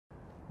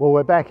Well,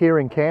 we're back here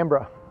in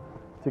Canberra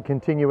to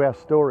continue our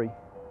story.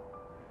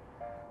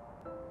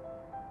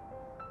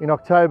 In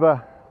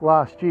October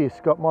last year,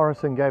 Scott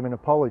Morrison gave an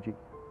apology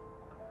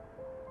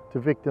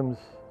to victims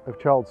of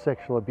child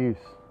sexual abuse,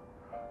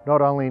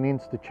 not only in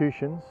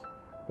institutions,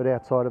 but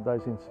outside of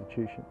those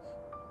institutions.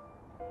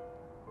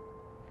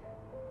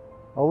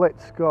 I'll let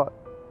Scott,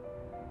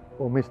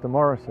 or Mr.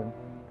 Morrison,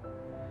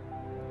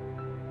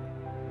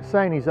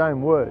 say in his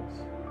own words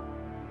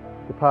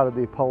the part of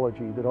the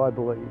apology that I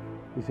believe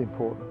is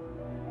important.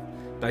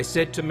 They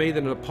said to me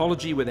that an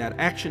apology without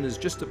action is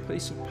just a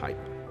piece of paper,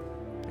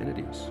 and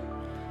it is.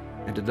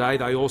 And today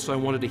they also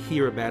wanted to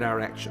hear about our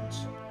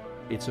actions.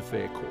 It's a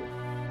fair call.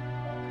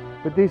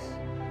 But this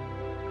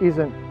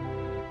isn't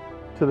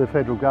to the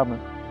federal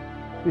government.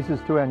 This is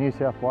to our New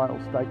South Wales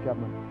state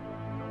government.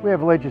 We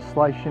have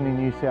legislation in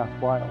New South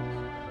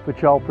Wales for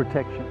child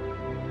protection.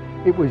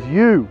 It was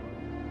you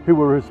who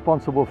were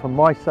responsible for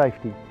my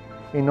safety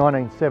in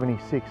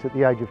 1976 at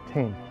the age of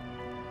 10.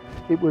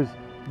 It was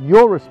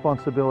your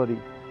responsibility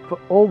for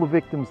all the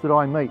victims that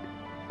I meet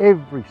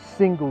every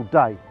single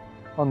day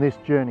on this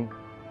journey.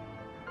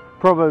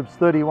 Proverbs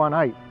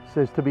 31:8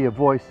 says to be a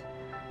voice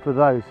for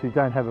those who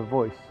don't have a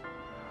voice.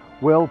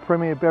 Well,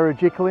 Premier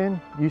Berejiklian,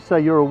 you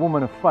say you're a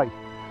woman of faith,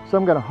 so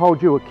I'm going to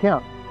hold you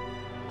account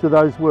to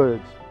those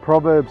words.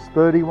 Proverbs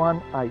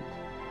 31:8.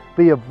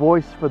 Be a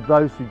voice for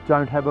those who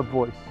don't have a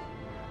voice.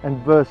 And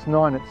verse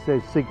 9 it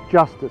says, seek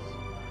justice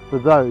for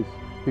those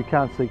who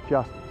can't seek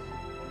justice.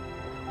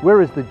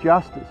 Where is the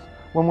justice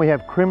when we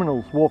have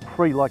criminals walk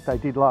free like they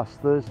did last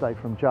Thursday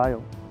from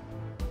jail?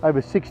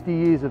 Over 60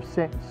 years of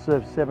sentence,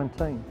 served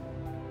 17.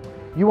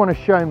 You want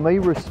to show me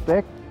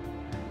respect,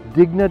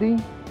 dignity,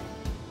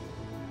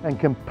 and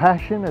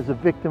compassion as a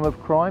victim of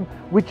crime,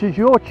 which is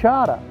your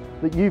charter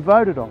that you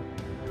voted on.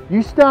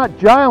 You start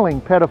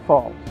jailing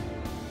pedophiles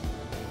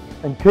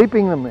and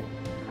keeping them there,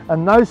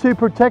 and those who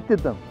protected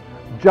them,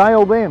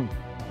 jail them.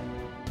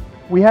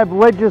 We have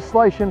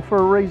legislation for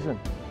a reason.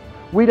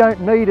 We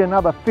don't need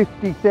another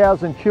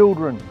 50,000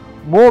 children,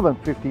 more than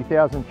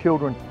 50,000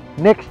 children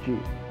next year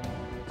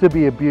to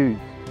be abused.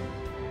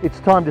 It's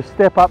time to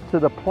step up to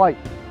the plate.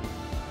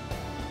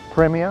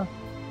 Premier,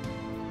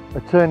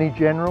 Attorney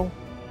General,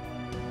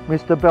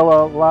 Mr.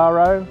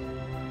 Bellalaro,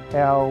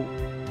 our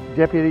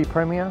Deputy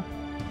Premier,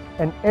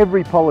 and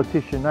every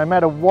politician, no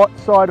matter what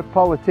side of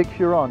politics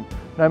you're on,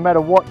 no matter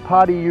what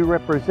party you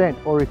represent,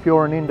 or if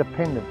you're an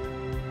independent,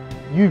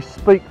 you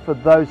speak for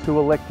those who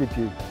elected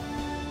you.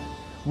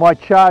 My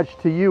charge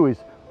to you is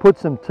put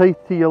some teeth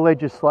to your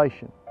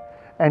legislation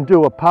and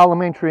do a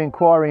parliamentary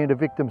inquiry into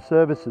victim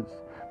services,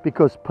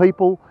 because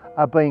people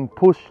are being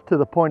pushed to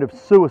the point of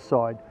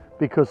suicide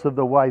because of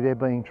the way they're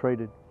being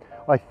treated.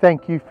 I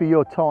thank you for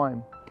your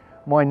time.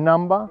 My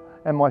number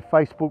and my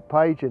Facebook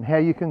page and how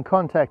you can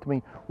contact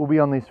me will be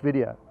on this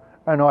video,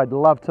 and I'd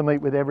love to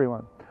meet with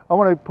everyone. I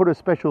want to put a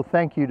special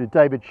thank you to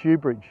David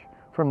Shoebridge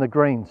from the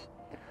Greens,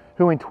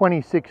 who in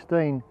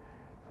 2016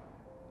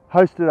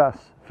 hosted us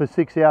for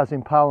 6 hours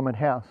in Parliament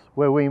House,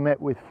 where we met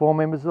with 4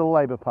 members of the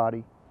Labor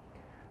Party,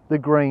 the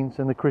Greens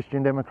and the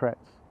Christian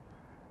Democrats.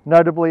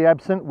 Notably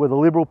absent were the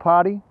Liberal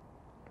Party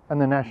and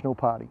the National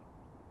Party.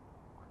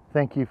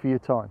 Thank you for your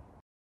time.